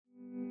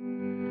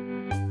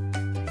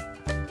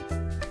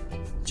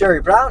Jerry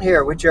Brown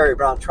here with Jerry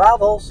Brown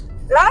Travels.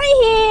 Laurie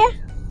here.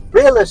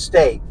 Real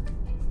estate.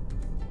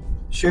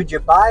 Should you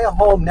buy a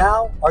home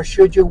now or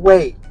should you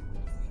wait?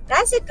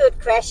 That's a good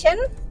question.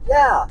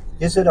 Yeah.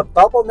 Is it a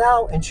bubble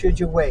now and should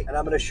you wait? And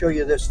I'm going to show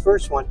you this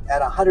first one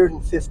at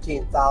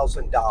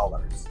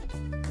 $115,000.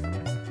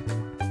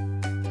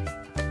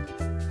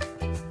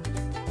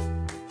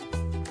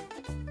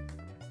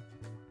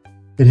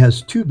 It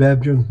has 2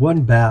 bedrooms,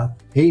 1 bath,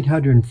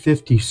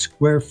 850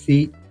 square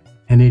feet,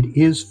 and it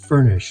is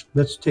furnished.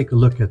 Let's take a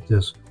look at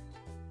this.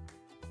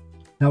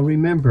 Now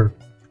remember,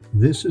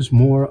 this is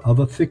more of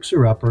a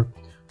fixer-upper,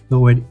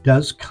 though it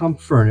does come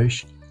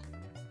furnished.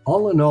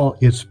 All in all,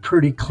 it's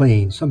pretty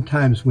clean.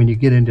 Sometimes when you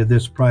get into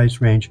this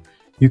price range,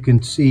 you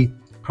can see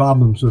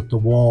problems with the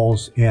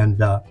walls and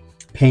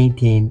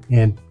painting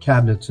and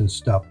cabinets and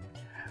stuff.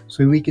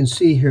 So we can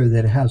see here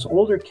that it has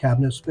older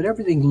cabinets, but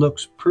everything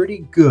looks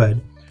pretty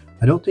good.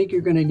 I don't think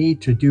you're going to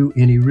need to do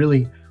any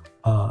really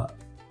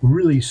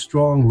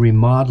strong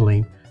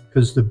remodeling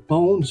because the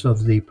bones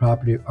of the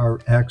property are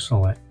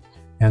excellent.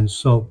 And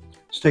so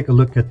let's take a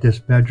look at this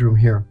bedroom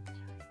here.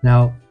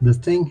 Now, the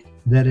thing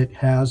that it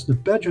has, the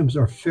bedrooms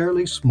are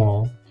fairly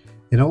small.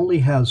 It only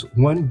has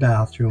 1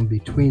 bathroom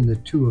between the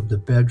 2 of the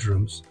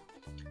bedrooms.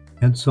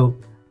 And so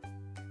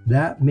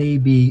that may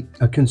be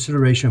a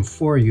consideration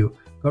for you,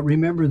 but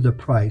remember the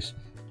price.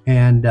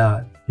 And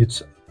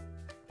it's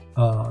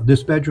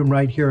this bedroom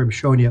right here I'm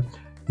showing you,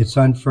 it's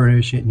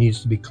unfurnished. It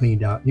needs to be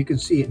cleaned out. You can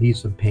see it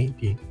needs some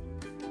painting.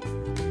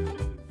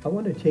 I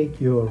want to take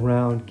you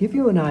around, give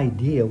you an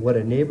idea what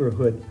a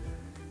neighborhood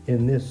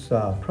in this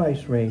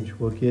price range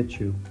will get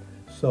you.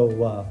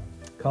 So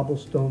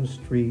cobblestone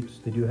streets,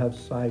 they do have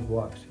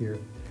sidewalks here,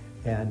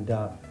 and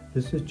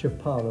this is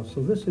Chapala.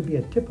 So this would be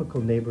a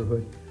typical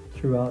neighborhood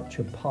throughout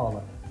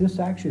Chapala. This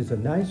actually is a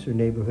nicer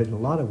neighborhood in a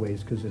lot of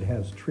ways because it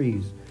has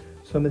trees.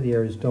 Some of the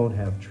areas don't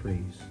have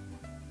trees.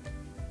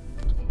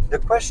 The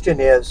question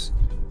is,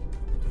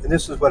 and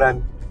this is what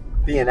I'm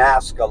being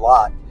asked a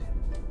lot,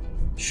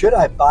 should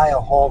I buy a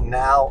home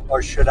now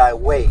or should I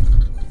wait?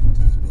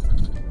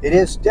 It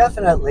is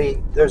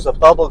definitely, there's a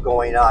bubble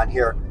going on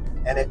here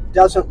and it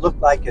doesn't look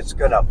like it's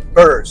going to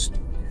burst.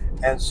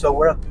 And so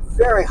we're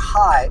very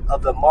high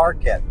of the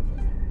market.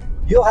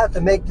 You'll have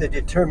to make the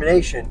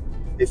determination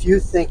if you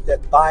think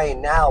that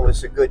buying now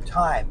is a good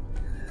time.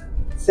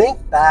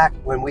 Think back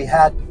when we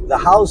had the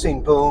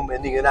housing boom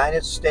in the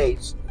United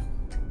States,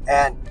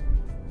 and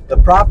the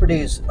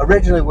properties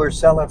originally were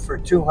selling for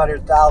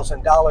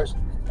 $200,000,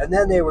 and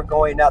then they were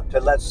going up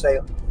to, let's say,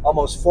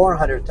 almost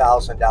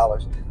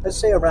 $400,000. Let's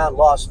say around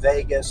Las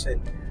Vegas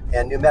and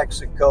New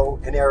Mexico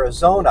and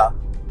Arizona,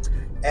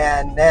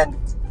 and then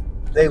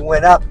they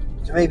went up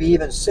to maybe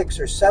even $600,000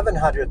 or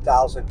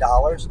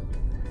 $700,000,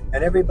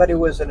 and everybody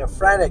was in a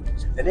frantic,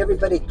 and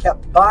everybody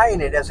kept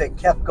buying it as it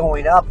kept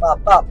going up,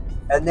 up, up,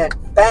 and then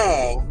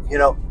bang, you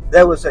know,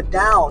 there was a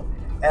down,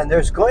 and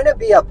there's going to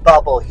be a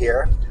bubble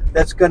here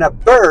that's going to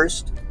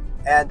burst.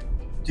 And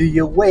do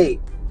you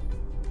wait?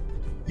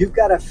 You've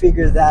got to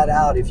figure that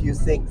out if you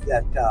think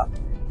that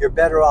you're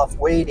better off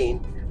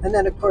waiting. And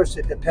then of course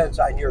it depends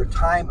on your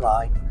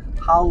timeline,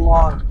 how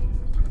long,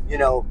 you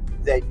know,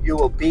 that you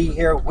will be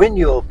here, when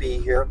you will be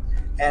here,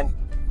 and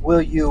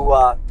will you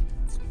want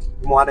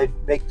to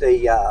make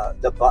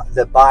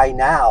the buy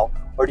now,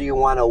 or do you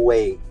want to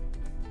wait?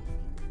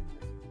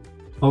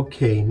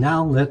 Okay,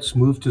 now let's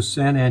move to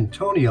San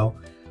Antonio,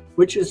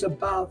 which is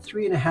about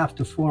 3.5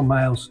 to 4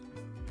 miles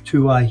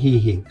to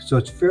ah-hee-heek. So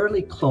it's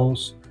fairly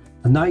close,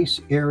 a nice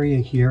area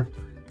here.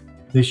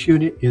 This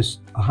unit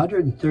is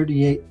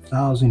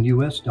 $138,000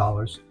 US,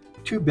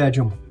 2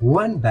 bedroom,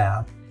 1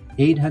 bath,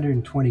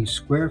 820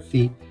 square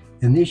feet,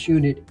 and this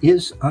unit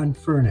is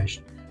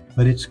unfurnished,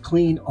 but it's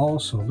clean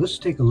also. Let's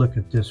take a look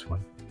at this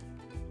one.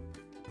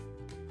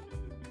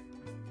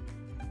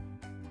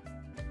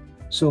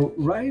 So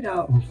right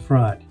out in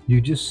front,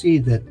 you just see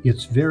that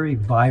it's very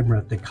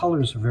vibrant. The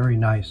colors are very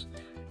nice.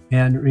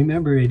 And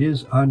remember, it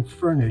is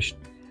unfurnished.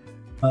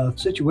 The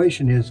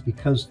situation is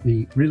because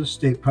the real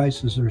estate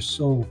prices are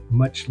so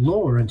much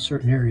lower in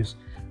certain areas,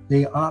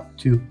 they opt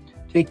to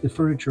take the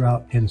furniture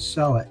out and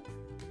sell it.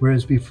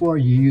 Whereas before,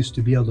 you used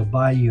to be able to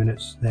buy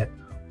units that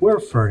were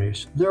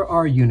furnished. There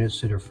are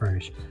units that are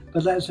furnished.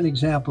 But as an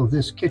example,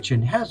 this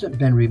kitchen hasn't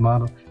been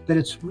remodeled, but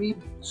it's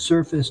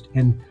resurfaced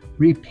and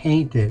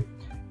repainted.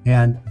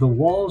 And the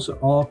walls are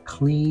all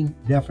clean,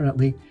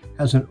 definitely.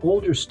 Has an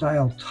older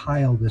style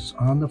tile that's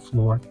on the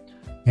floor.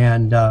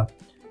 And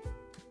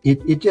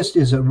it just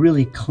is a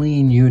really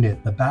clean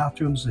unit. The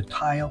bathrooms, the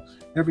tile,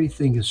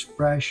 everything is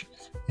fresh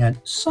and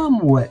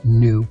somewhat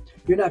new.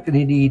 You're not going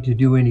to need to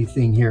do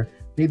anything here.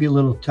 Maybe a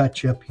little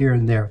touch up here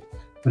and there.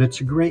 But it's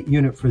a great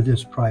unit for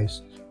this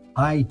price.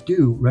 I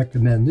do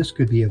recommend this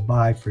could be a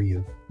buy for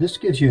you. This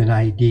gives you an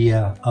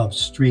idea of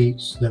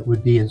streets that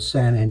would be in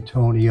San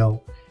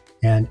Antonio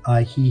and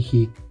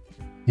ah-hee-heek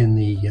in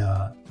the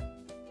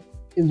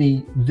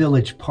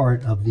village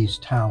part of these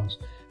towns.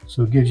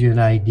 So it gives you an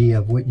idea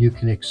of what you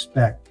can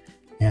expect,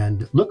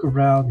 and look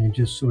around and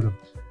just sort of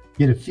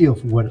get a feel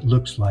for what it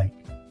looks like.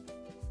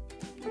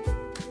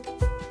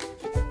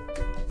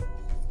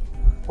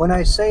 When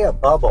I say a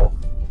bubble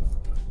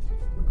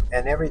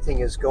and everything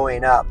is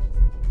going up,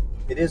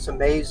 it is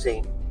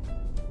amazing.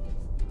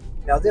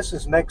 Now this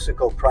is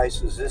Mexico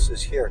prices, this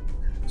is here.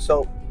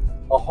 So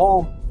a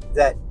home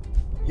that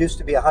used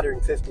to be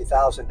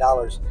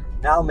 $150,000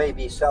 now may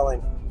be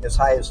selling as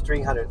high as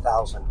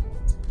 $300,000.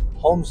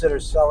 Homes that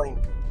are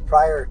selling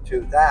prior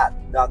to that,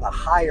 on the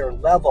higher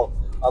level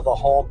of a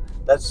home,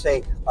 let's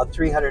say a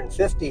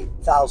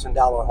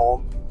 $350,000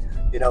 home,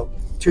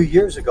 2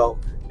 years ago,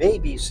 may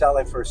be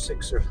selling for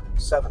 $600,000 or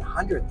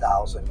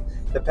 $700,000.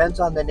 Depends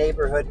on the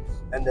neighborhood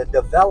and the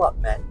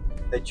development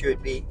that you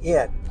would be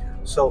in.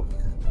 So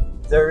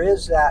there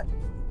is that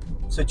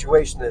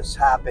situation that's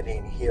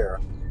happening here.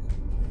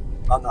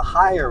 On the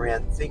higher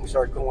end, things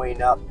are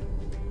going up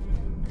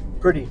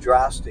pretty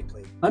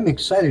drastically. I'm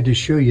excited to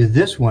show you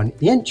this one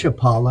in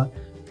Chapala,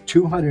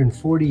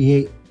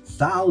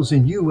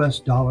 $248,000 US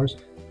dollars,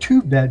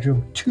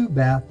 2-bedroom,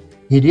 2-bath.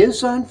 It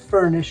is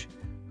unfurnished,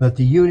 but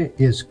the unit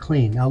is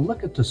clean. Now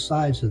look at the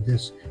size of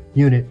this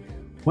unit,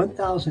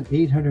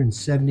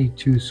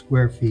 1,872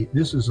 square feet.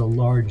 This is a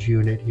large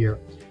unit here.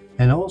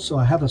 And also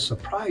I have a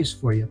surprise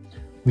for you.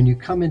 When you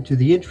come into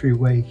the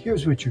entryway,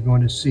 here's what you're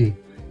going to see.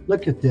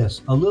 Look at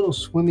this, a little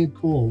swimming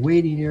pool,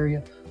 waiting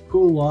area,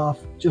 cool off,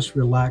 just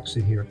relax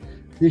in here.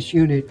 This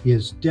unit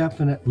is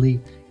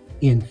definitely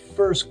in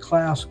first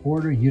class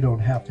order. You don't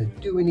have to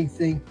do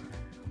anything.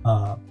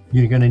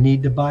 You're going to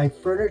need to buy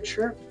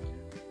furniture,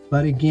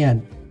 but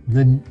again,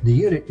 the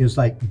unit is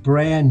like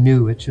brand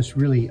new. It's just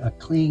really a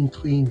clean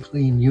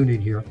unit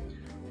here.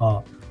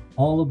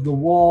 All of the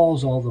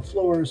walls, all the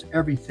floors,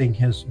 everything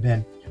has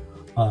been,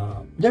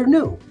 they're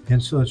new,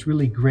 and so it's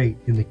really great.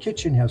 And the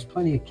kitchen has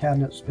plenty of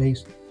cabinet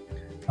space.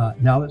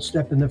 Now let's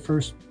step in the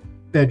first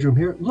bedroom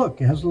here.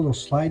 Look, it has a little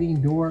sliding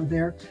door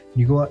there.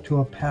 You go out to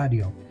a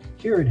patio.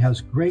 Here it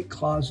has great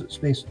closet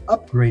space,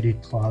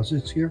 upgraded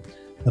closets here.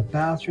 The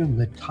bathroom,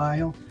 the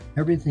tile,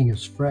 everything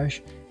is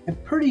fresh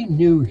and pretty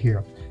new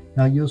here.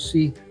 Now you'll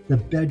see the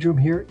bedroom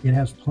here. It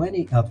has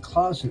plenty of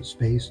closet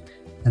space,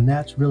 and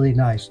that's really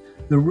nice.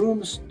 The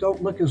rooms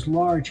don't look as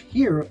large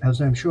here as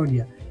I'm showing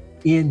you.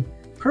 In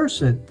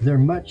person,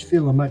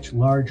 feel a much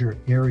larger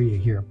area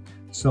here.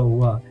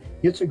 So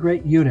it's a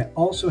great unit.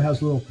 Also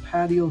has a little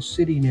patio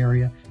sitting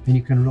area, and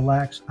you can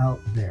relax out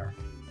there.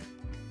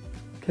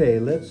 Okay,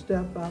 let's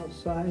step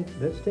outside.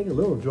 Let's take a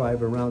little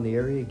drive around the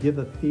area, give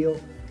a feel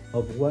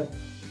of what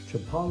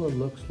Chapala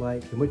looks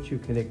like and what you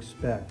can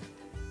expect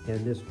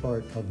in this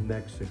part of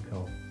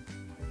Mexico.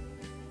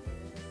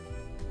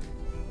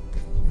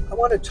 I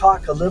want to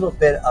talk a little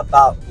bit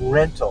about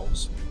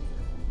rentals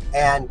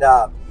and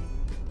the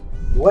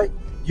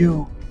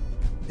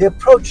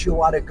approach you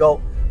want to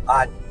go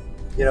on,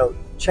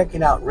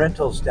 checking out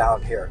rentals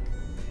down here.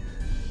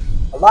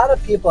 A lot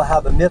of people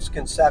have a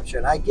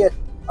misconception. I get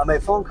on my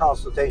phone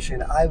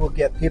consultation, I will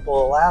get people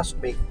who will ask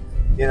me,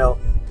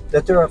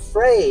 that they're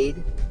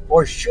afraid,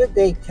 or should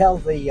they tell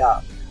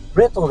the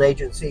rental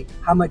agency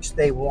how much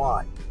they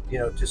want,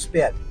 to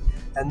spend.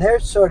 And they're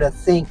sort of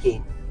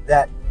thinking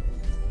that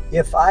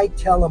if I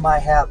tell them I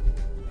have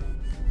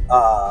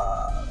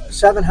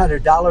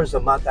 $700 a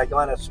month I'm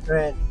going to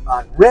spend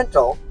on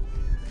rental,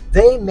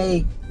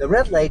 the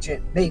rental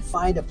agent may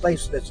find a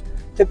place that's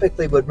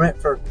typically would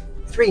rent for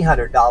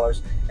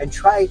 $300 and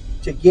try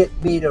to get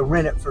me to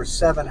rent it for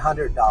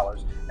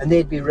 $700, and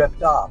they'd be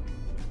ripped off.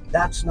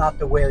 That's not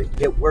the way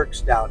it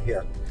works down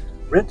here.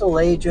 Rental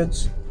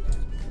agents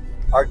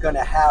are going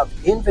to have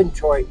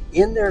inventory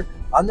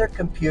on their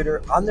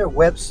computer, on their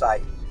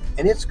website,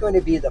 and it's going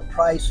to be the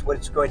price what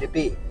it's going to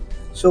be.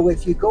 So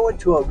if you go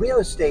into a real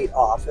estate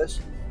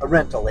office, a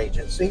rental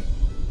agency,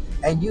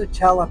 and you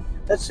tell them,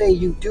 let's say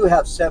you do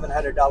have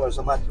 $700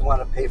 a month you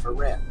want to pay for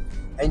rent,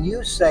 and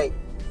you say,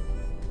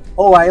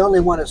 oh, I only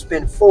want to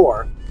spend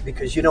 $4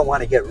 because you don't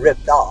want to get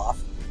ripped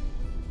off.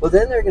 Well,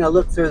 then they're going to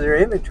look through their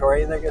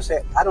inventory and they're going to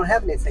say, I don't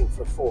have anything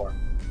for $4.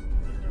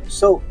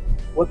 So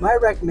what my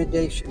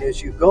recommendation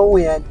is, you go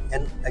in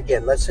and,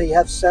 again, let's say you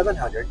have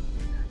 $700.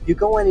 You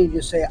go in and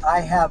you say,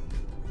 I have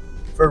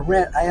for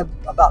rent, I have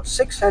about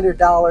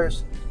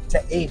 $600 to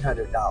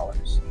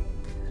 $800.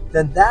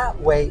 Then that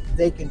way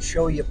they can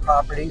show you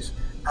properties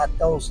at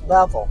those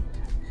level.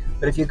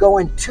 But if you go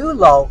in too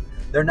low,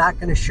 they're not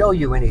going to show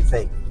you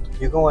anything.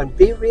 You go and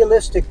be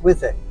realistic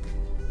with it.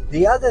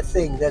 The other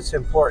thing that's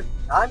important,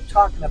 I'm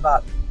talking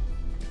about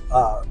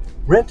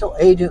rental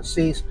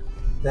agencies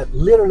that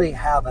literally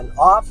have an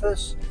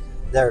office.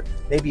 They're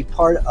maybe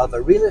part of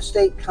a real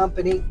estate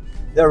company.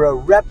 They're a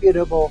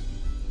reputable,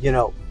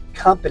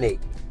 company.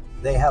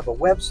 They have a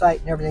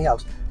website and everything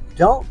else.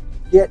 Don't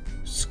get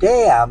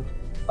scammed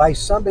by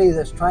somebody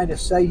that's trying to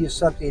sell you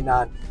something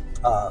on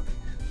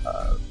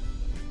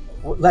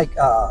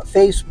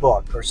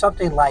Facebook or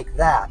something like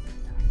that.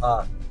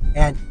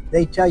 And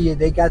they tell you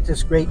they got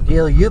this great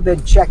deal. You've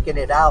been checking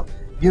it out.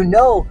 You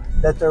know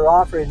that they're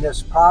offering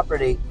this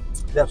property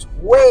that's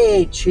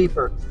way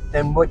cheaper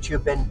than what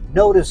you've been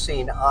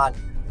noticing on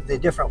the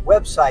different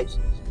websites.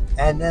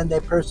 And then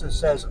the person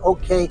says,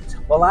 okay,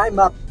 well, I'm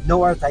up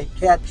north. I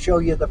can't show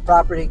you the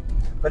property.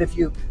 But if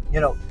you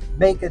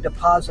make a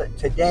deposit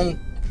today,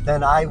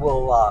 then I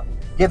will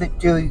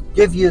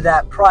give you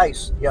that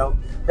price.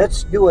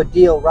 Let's do a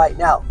deal right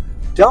now.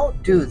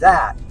 Don't do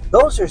that.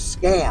 Those are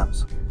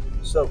scams.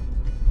 So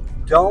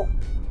don't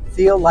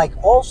feel like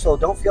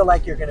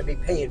you're going to be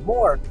paying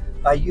more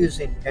by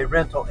using a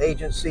rental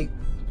agency.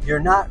 You're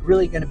not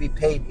really going to be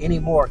paid any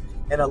more.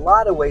 In a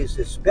lot of ways,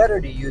 it's better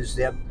to use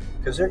them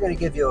because they're going to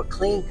give you a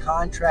clean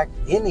contract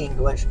in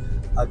English.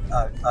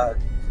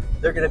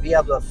 They're going to be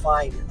able to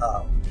find,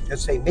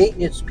 let's say,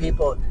 maintenance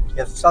people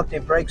if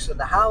something breaks in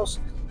the house.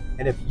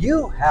 And if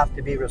you have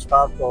to be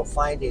responsible for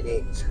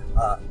finding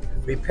a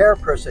repair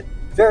person,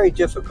 very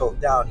difficult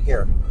down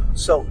here.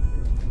 So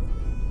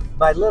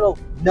my little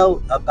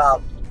note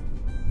about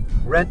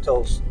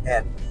rentals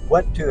and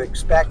what to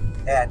expect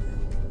and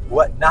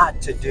what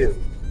not to do.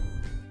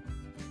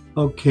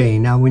 Okay,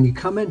 now when you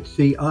come into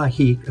the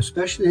ah-hee-heek,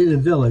 especially in the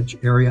village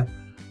area,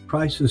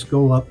 prices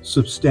go up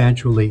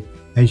substantially.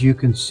 As you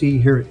can see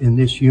here in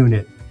this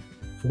unit,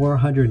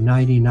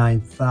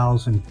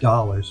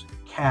 $499,000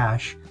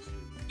 cash,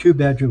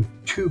 2-bedroom,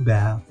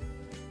 2-bath,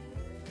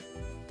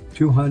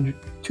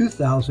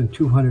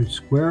 2,200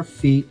 square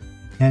feet,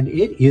 and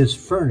it is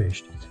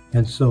furnished.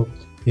 And so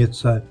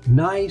it's a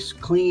nice,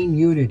 clean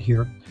unit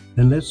here.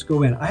 And let's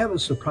go in. I have a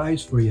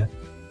surprise for you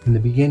in the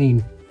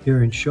beginning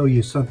here and show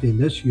you something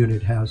this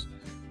unit has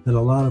that a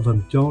lot of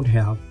them don't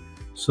have.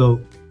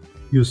 So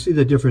you'll see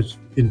the difference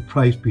in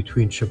price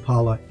between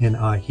Chapala and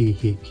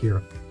ah-hee-heek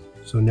here.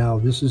 So now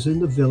this is in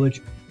the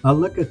village. Now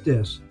look at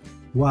this.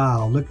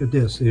 Wow, look at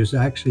this. There's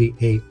actually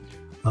a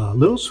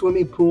little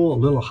swimming pool, a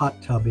little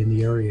hot tub in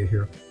the area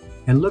here.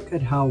 And look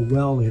at how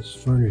well it's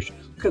furnished.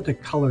 Look at the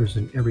colors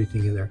and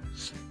everything in there.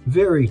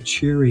 Very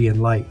cheery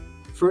and light.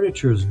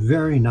 Furniture is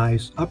very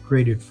nice,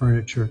 upgraded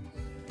furniture.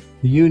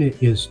 The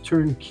unit is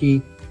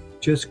turnkey.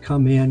 Just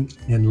come in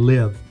and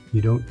live.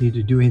 You don't need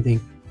to do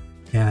anything.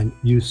 And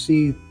you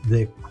see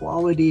the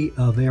quality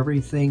of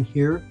everything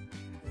here.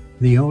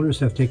 The owners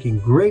have taken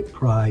great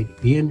pride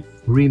in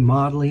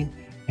remodeling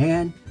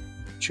and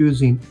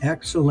choosing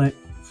excellent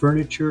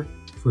furniture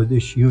for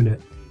this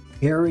unit.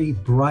 Airy,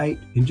 bright,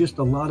 and just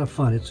a lot of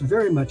fun. It's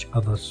very much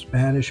of a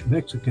Spanish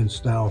Mexican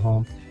style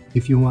home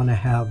if you want to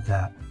have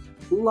that.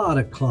 A lot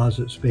of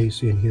closet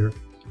space in here.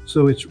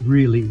 So it's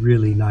really,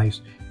 really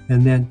nice.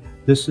 And then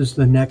this is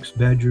the next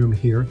bedroom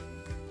here.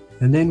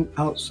 And then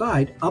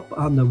outside, up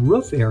on the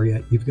roof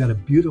area, you've got a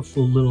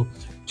beautiful little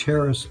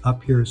terrace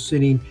up here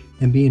sitting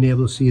and being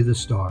able to see the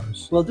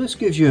stars. Well, this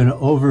gives you an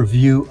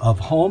overview of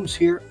homes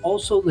here,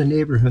 also the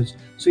neighborhoods,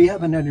 so you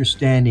have an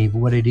understanding of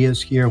what it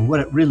is here and what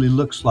it really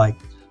looks like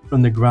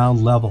from the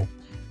ground level.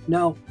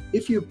 Now,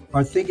 if you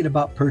are thinking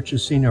about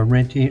purchasing or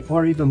renting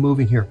or even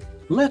moving here,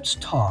 let's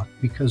talk,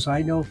 because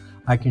I know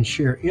I can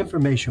share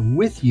information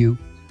with you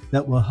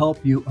that will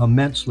help you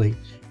immensely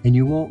and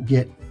you won't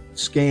get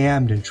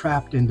scammed and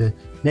trapped into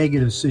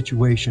negative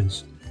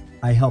situations.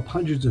 I help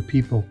hundreds of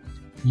people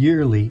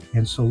yearly,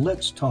 and so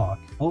let's talk.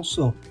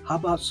 Also, how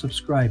about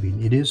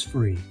subscribing? It is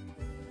free.